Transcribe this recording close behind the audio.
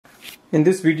In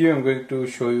this video I'm going to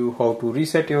show you how to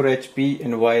reset your HP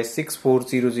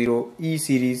NY6400E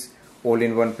series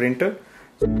all-in-one printer.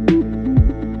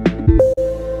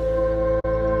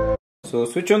 So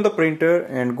switch on the printer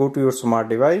and go to your smart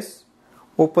device.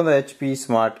 Open the HP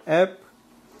Smart app.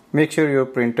 Make sure your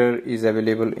printer is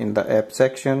available in the app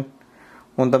section.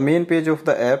 On the main page of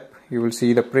the app you will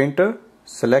see the printer.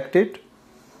 Select it.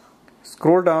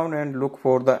 Scroll down and look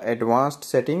for the advanced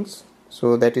settings.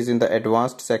 So that is in the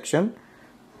advanced section.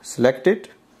 Select it.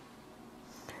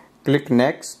 Click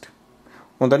next.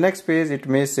 On the next page it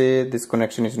may say this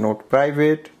connection is not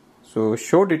private. So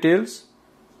show details.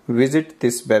 Visit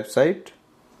this website.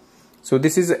 So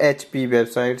this is a HP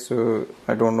website, so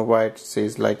I don't know why it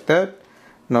says like that.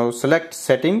 Now select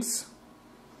settings.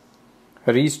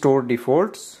 Restore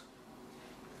defaults.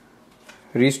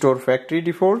 Restore factory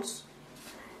defaults.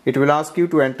 It will ask you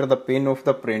to enter the pin of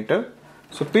the printer.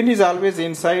 So pin is always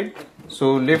inside,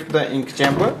 so lift the ink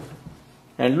chamber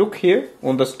and look here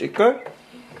on the sticker.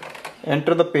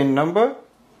 Enter the pin number.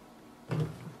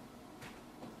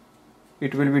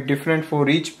 It will be different for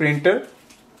each printer.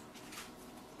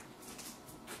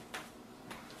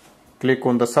 Click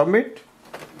on the submit.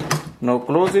 Now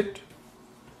close it.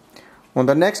 On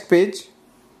the next page,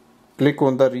 click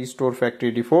on the restore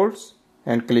factory defaults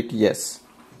and click yes.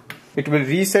 It will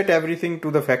reset everything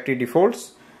to the factory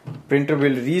defaults. Printer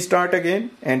will restart again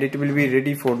and it will be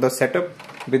ready for the setup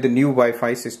with the new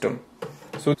Wi-Fi system.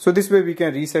 So this way we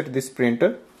can reset this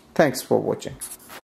printer. Thanks for watching.